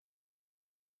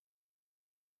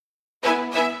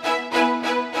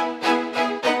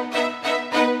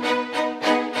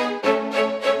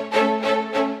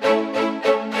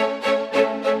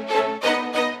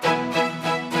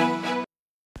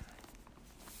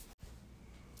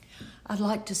I'd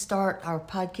like to start our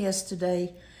podcast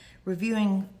today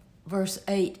reviewing verse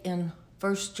 8 in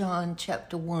 1 John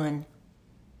chapter 1.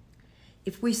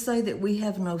 If we say that we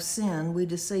have no sin, we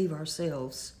deceive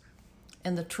ourselves,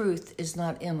 and the truth is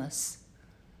not in us.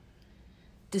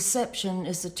 Deception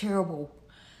is a terrible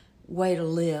way to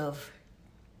live.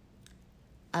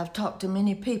 I've talked to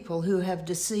many people who have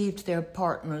deceived their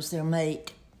partners, their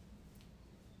mate.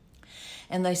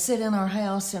 And they sit in our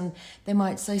house and they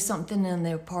might say something, and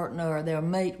their partner or their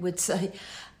mate would say,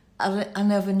 I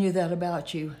never knew that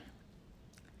about you.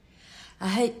 I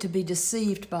hate to be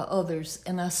deceived by others,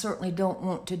 and I certainly don't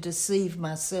want to deceive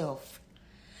myself.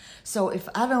 So if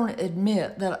I don't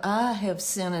admit that I have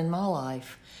sin in my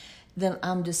life, then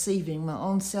I'm deceiving my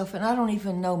own self, and I don't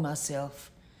even know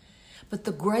myself. But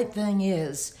the great thing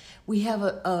is, we have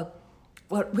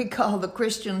what we call the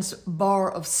Christian's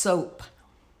bar of soap.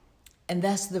 And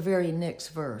that's the very next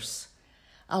verse.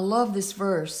 I love this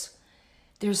verse.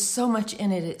 There's so much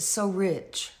in it. It's so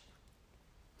rich.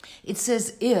 It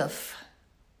says, if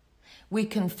we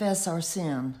confess our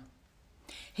sin,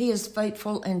 He is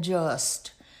faithful and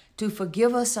just to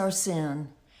forgive us our sin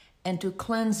and to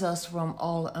cleanse us from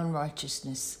all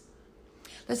unrighteousness.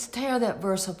 Let's tear that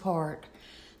verse apart.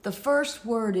 The first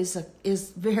word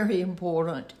is very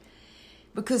important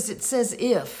because it says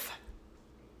if.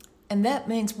 And that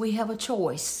means we have a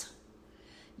choice.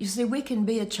 You see, we can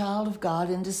be a child of God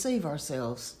and deceive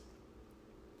ourselves.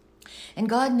 And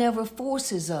God never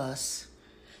forces us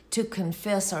to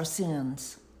confess our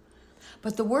sins.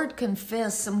 But the word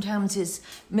confess sometimes is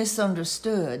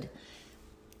misunderstood.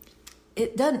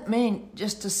 It doesn't mean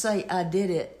just to say, I did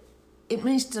it. It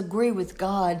means to agree with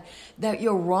God that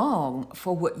you're wrong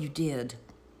for what you did.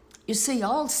 You see,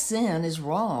 all sin is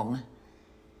wrong.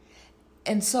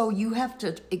 And so you have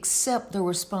to accept the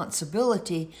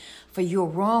responsibility for your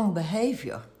wrong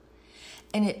behavior.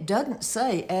 And it doesn't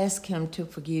say ask Him to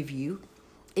forgive you.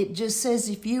 It just says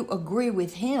if you agree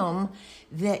with Him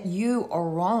that you are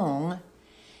wrong,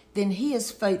 then He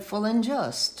is faithful and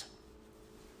just.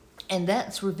 And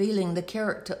that's revealing the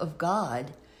character of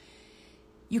God.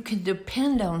 You can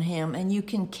depend on Him and you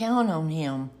can count on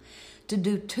Him to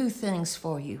do two things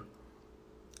for you.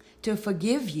 To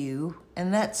forgive you,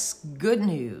 and that's good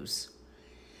news.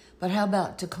 But how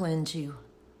about to cleanse you?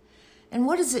 And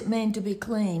what does it mean to be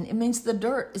clean? It means the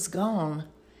dirt is gone.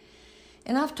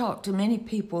 And I've talked to many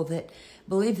people that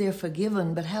believe they're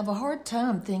forgiven but have a hard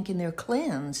time thinking they're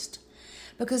cleansed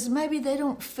because maybe they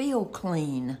don't feel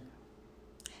clean.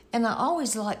 And I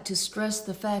always like to stress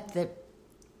the fact that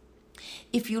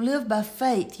if you live by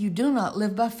faith, you do not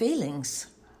live by feelings.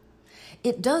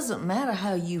 It doesn't matter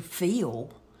how you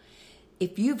feel.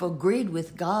 If you've agreed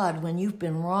with God when you've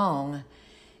been wrong,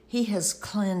 He has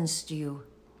cleansed you.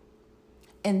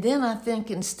 And then I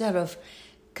think instead of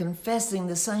confessing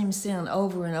the same sin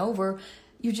over and over,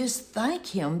 you just thank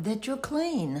Him that you're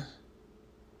clean.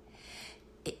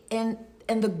 And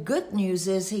the good news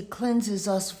is He cleanses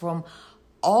us from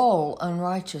all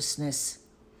unrighteousness.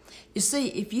 You see,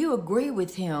 if you agree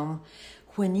with Him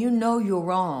when you know you're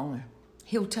wrong,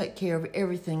 He'll take care of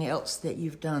everything else that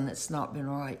you've done that's not been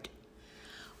right.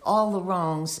 All the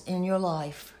wrongs in your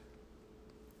life.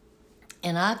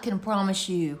 And I can promise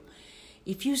you,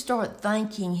 if you start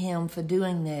thanking Him for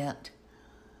doing that,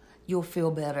 you'll feel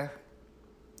better.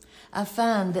 I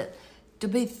find that to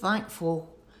be thankful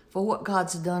for what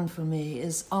God's done for me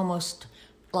is almost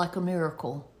like a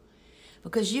miracle.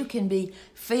 Because you can be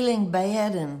feeling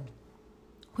bad, and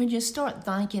when you start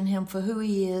thanking Him for who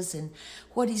He is and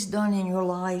what He's done in your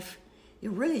life,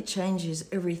 it really changes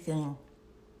everything.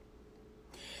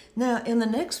 Now, in the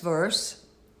next verse,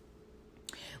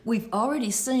 we've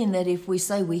already seen that if we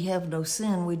say we have no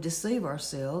sin, we deceive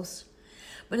ourselves.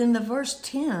 But in the verse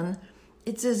 10,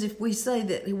 it says if we say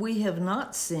that we have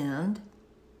not sinned,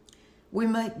 we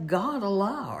make God a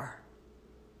liar,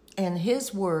 and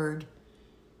His word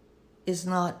is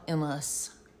not in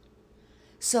us.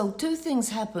 So two things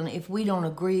happen if we don't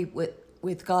agree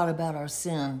with God about our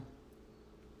sin.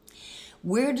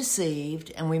 We're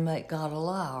deceived and we make God a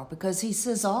liar because He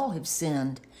says all have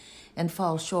sinned and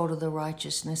fall short of the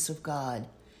righteousness of God.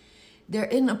 There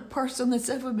isn't a person that's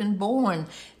ever been born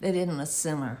that isn't a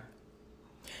sinner.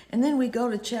 And then we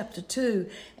go to chapter 2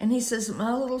 and He says,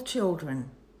 my little children,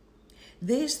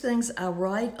 these things I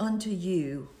write unto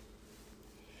you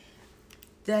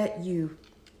that you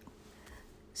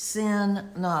sin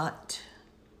not.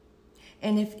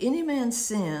 And if any man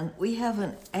sin, we have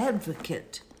an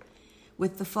advocate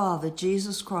with the Father,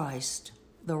 Jesus Christ,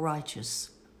 the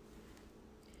righteous.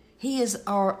 He is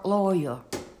our lawyer.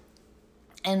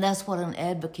 And that's what an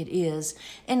advocate is.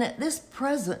 And at this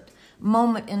present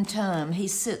moment in time, he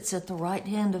sits at the right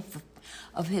hand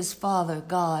of his Father,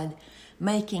 God,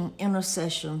 making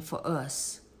intercession for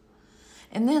us.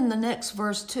 And then the next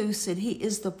verse 2 said, he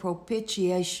is the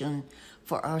propitiation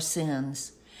for our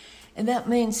sins. And that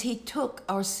means he took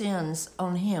our sins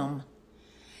on him.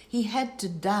 He had to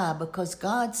die because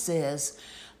God says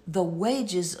the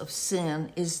wages of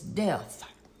sin is death.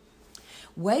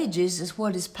 Wages is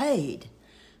what is paid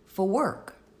for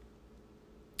work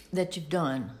that you've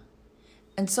done.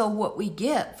 And so what we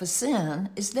get for sin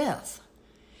is death.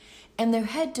 And there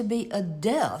had to be a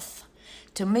death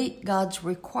to meet God's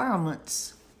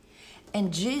requirements.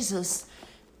 And Jesus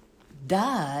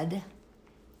died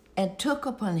and took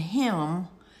upon him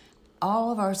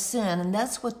all of our sin. And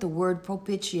that's what the word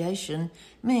propitiation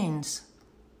means.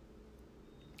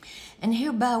 And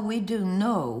hereby we do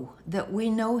know that we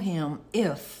know him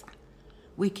if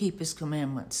we keep his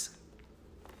commandments.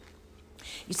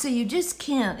 You see, you just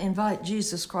can't invite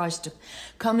Jesus Christ to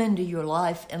come into your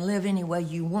life and live any way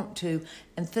you want to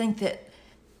and think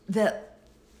that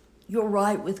you're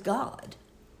right with God.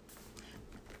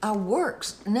 Our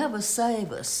works never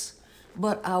save us,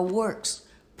 but our works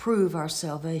prove our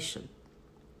salvation.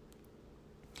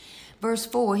 Verse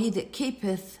 4, he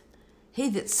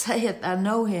that saith, I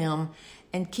know him,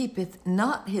 and keepeth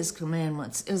not his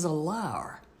commandments is a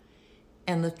liar,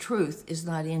 and the truth is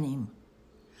not in him.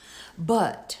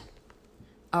 But,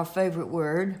 our favorite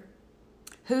word,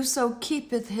 whoso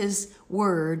keepeth his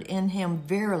word, in him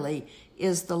verily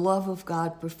is the love of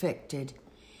God perfected.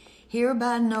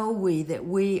 Hereby know we that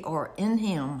we are in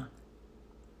him.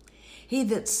 He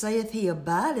that saith he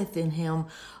abideth in him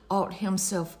ought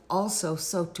himself also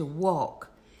so to walk,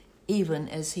 even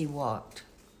as he walked.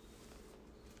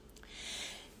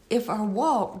 If our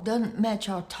walk doesn't match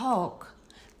our talk,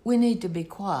 we need to be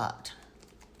quiet.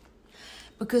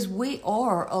 Because we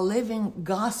are a living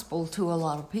gospel to a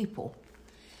lot of people.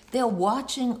 They're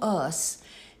watching us,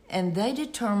 and they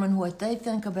determine what they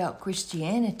think about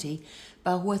Christianity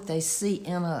by what they see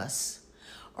in us,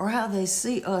 or how they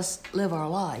see us live our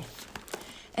life.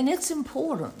 And it's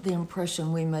important, the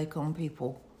impression we make on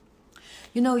people.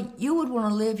 You know, you would want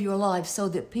to live your life so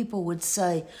that people would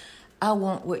say, I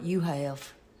want what you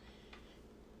have.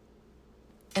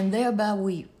 And thereby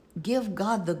we give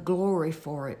God the glory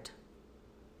for it.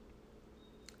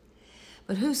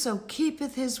 But whoso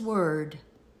keepeth his word,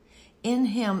 in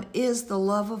him is the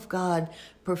love of God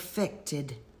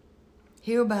perfected.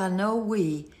 Hereby know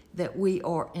we that we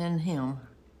are in him.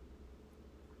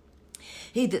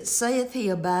 He that saith he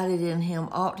abideth in him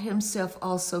ought himself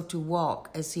also to walk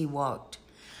as he walked.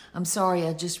 I'm sorry,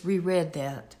 I just reread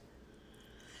that.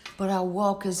 But our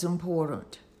walk is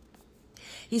important.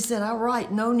 He said, I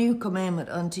write no new commandment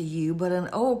unto you, but an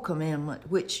old commandment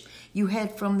which you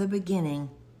had from the beginning.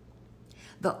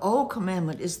 The old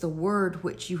commandment is the word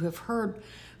which you have heard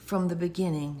from the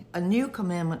beginning. A new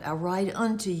commandment I write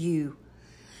unto you,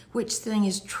 which thing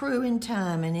is true in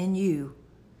time and in you,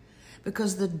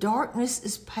 because the darkness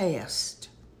is past,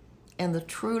 and the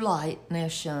true light now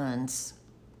shines.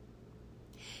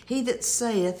 He that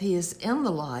saith he is in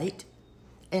the light,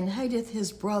 and hateth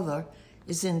his brother,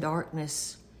 is in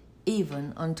darkness,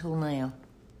 even until now.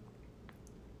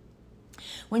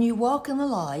 When you walk in the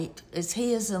light, as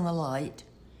he is in the light,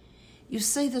 you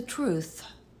see the truth,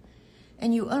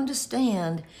 and you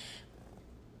understand.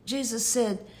 Jesus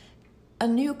said, a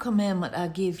new commandment I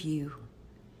give you,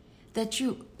 that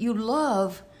you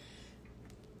love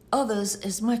others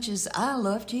as much as I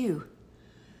loved you.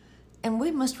 And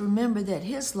we must remember that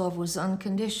his love was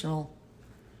unconditional.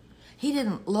 He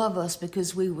didn't love us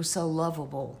because we were so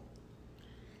lovable.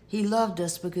 He loved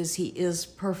us because he is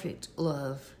perfect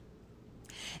love.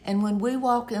 And when we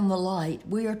walk in the light,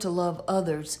 we are to love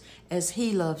others as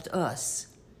he loved us.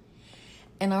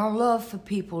 And our love for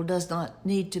people does not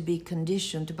need to be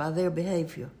conditioned by their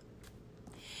behavior.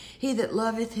 He that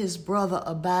loveth his brother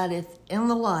abideth in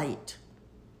the light,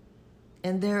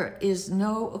 and there is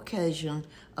no occasion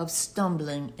of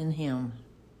stumbling in him.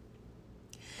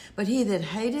 But he that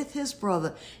hateth his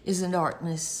brother is in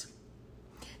darkness,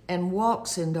 and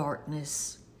walks in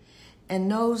darkness, and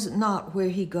knows not where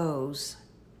he goes,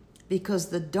 because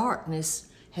the darkness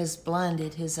has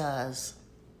blinded his eyes.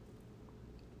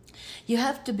 You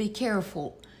have to be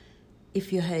careful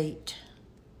if you hate.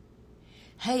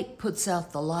 Hate puts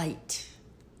out the light,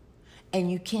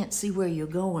 and you can't see where you're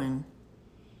going,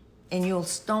 and you'll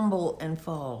stumble and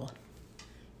fall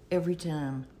every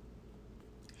time.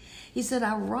 He said,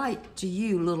 I write to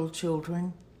you, little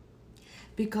children,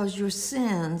 because your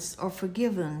sins are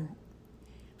forgiven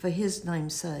for his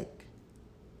name's sake.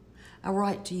 I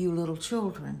write to you, little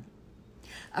children.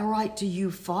 I write to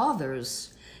you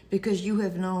fathers, because you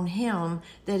have known him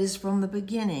that is from the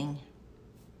beginning.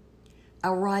 I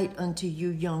write unto you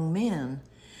young men,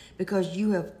 because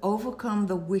you have overcome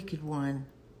the wicked one.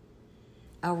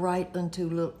 I write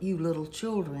unto you little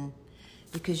children,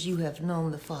 because you have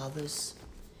known the fathers.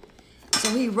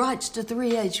 So he writes to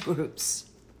 3 age groups: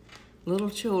 little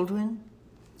children,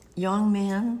 young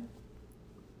men,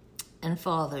 and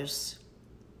fathers.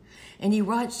 And he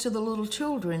writes to the little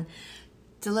children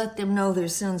to let them know their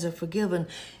sins are forgiven.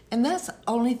 And that's the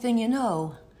only thing you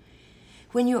know.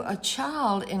 When you're a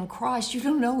child in Christ, you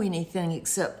don't know anything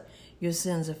except your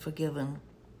sins are forgiven.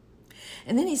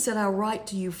 And then he said, I write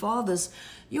to you fathers,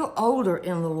 you're older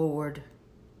in the Lord,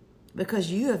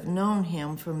 because you have known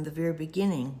him from the very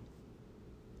beginning.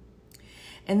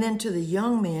 And then to the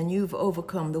young man, you've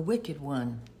overcome the wicked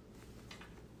one.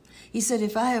 He said,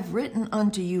 if I have written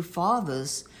unto you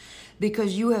fathers,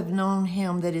 because you have known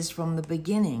him that is from the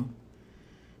beginning,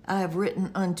 I have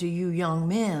written unto you young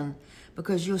men,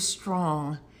 because you're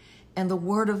strong, and the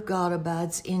word of God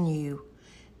abides in you,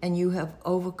 and you have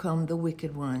overcome the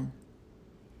wicked one.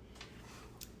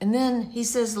 And then he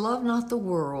says, love not the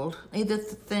world, neither the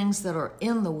things that are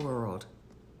in the world.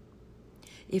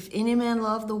 If any man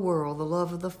love the world, the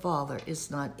love of the Father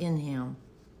is not in him.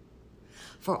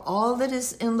 For all that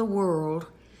is in the world,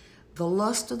 the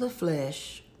lust of the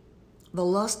flesh, the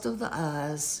lust of the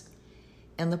eyes,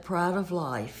 and the pride of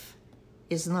life,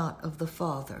 is not of the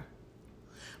Father,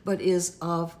 but is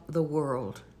of the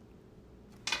world.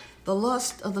 The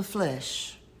lust of the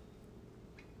flesh.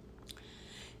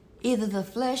 Either the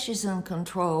flesh is in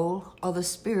control or the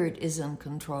spirit is in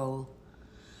control.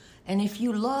 And if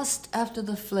you lust after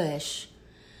the flesh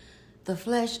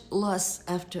lusts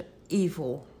after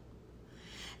evil.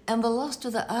 And the lust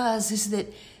of the eyes is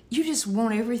that you just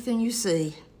want everything you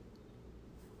see.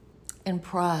 And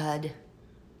pride.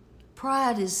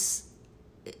 Pride is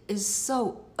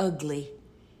so ugly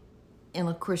in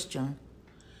a Christian,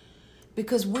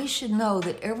 because we should know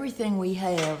that everything we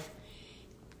have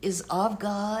is of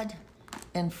God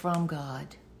and from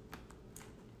God.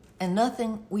 And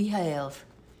nothing we have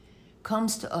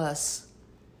comes to us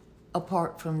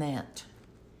apart from that.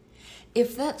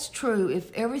 If that's true,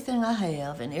 if everything I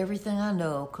have and everything I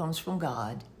know comes from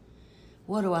God,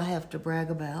 what do I have to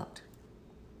brag about?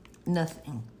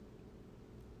 Nothing.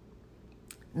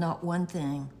 Not one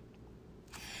thing.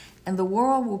 And the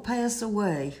world will pass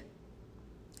away,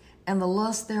 and the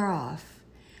lust thereof,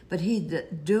 but he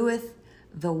that doeth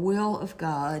the will of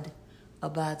God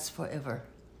abides forever.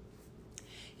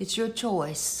 It's your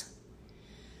choice.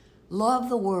 Love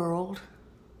the world,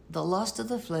 the lust of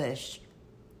the flesh,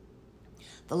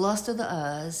 the lust of the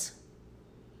eyes,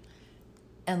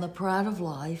 and the pride of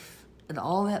life, and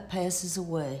all that passes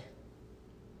away.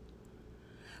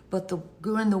 But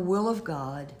doing the will of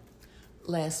God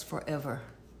lasts forever.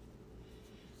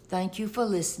 Thank you for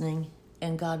listening,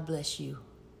 and God bless you.